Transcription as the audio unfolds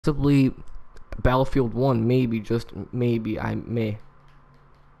Possibly Battlefield 1, maybe, just maybe, I may.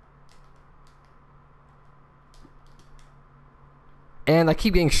 And I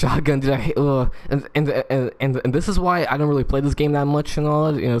keep getting shotgunned, dude. And this is why I don't really play this game that much and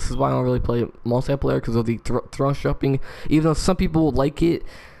all that. You know, this is why I don't really play multiplayer, because of the thrust jumping. Even though some people like it,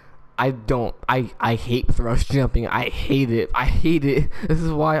 I don't. I hate thrust jumping. I hate it. I hate it. This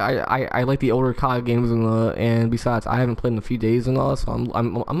is why I like the older COD games, and besides, I haven't played in a few days and all, so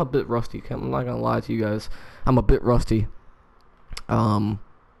I'm a bit rusty. I'm not gonna lie to you guys. I'm a bit rusty. But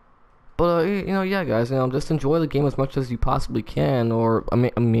you know, yeah, guys, you know, just enjoy the game as much as you possibly can, or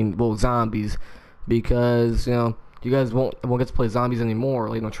well, zombies, because you know, you guys won't get to play zombies anymore.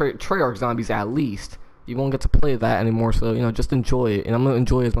 Like, you know, Treyarch zombies at least. You won't get to play that anymore, so you know, just enjoy it, and I'm gonna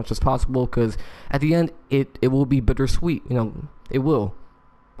enjoy it as much as possible, because at the end, it will be bittersweet. You know, it will.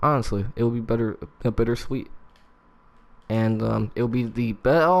 Honestly, it will be bittersweet, and it will be the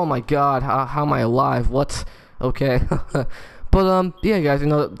oh my God, how am I alive? What? Okay. But yeah, guys, you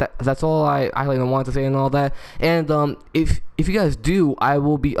know, that's all I wanted to say and all that. And if you guys do, I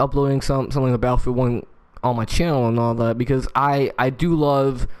will be uploading something like Battlefield 1 on my channel and all that, because I do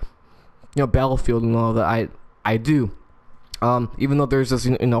love, you know, Battlefield and all that. I do. Even though there's this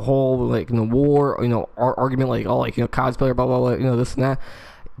in the whole, like, in the war, you know, argument, like, oh, like, you know, cosplayer, blah blah blah, you know, this and that.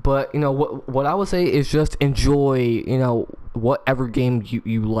 But you know, what I would say is just enjoy, you know, whatever game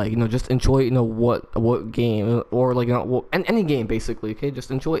you like. You know, just enjoy, you know, what game, or like, you know, any game basically. Okay, just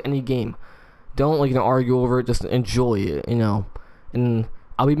enjoy any game. Don't, like, you know, argue over it. Just enjoy it. You know, and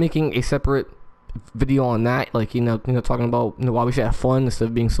I'll be making a separate video on that, like, you know, talking about, you know, why we should have fun instead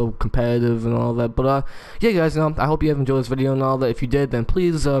of being so competitive and all that. But yeah, guys, you know, I hope you have enjoyed this video and all that. If you did, then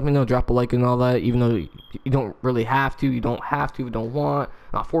please you know, drop a like and all that, even though you don't really have to. You don't have to, you don't want.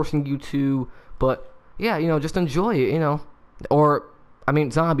 I'm not forcing you to, but yeah, you know, just enjoy it, you know. Or I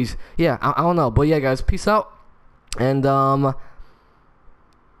mean, zombies, yeah, I don't know. But yeah, guys, peace out. And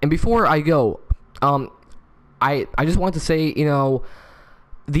before I go, I just want to say, you know,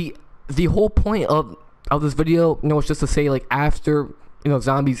 the whole point of this video, you know, is just to say, like, after, you know,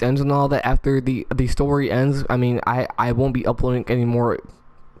 zombies ends and all that, after the story ends, I mean, I won't be uploading any more,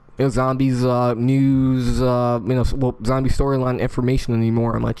 you know, zombies news, you know, well, zombie storyline information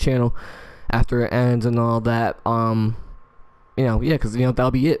anymore on my channel after it ends and all that. You know, yeah, because, you know,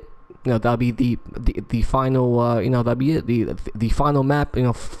 that'll be it. You know, that'll be the final, you know, that'll be it, the final map, you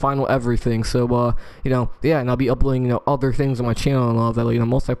know, final everything. So you know, yeah, and I'll be uploading, you know, other things on my channel and all that, like, you know,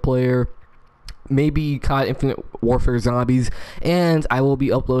 multiplayer, maybe COD Infinite Warfare Zombies, and I will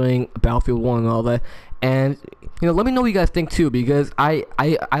be uploading Battlefield 1 and all that. And you know, let me know what you guys think too, because I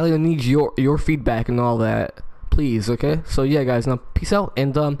need your feedback and all that, please. Okay, so yeah, guys, now peace out,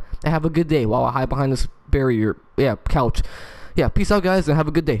 and have a good day while I hide behind this barrier, yeah, couch. Yeah, peace out, guys, and have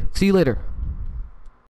a good day. See you later.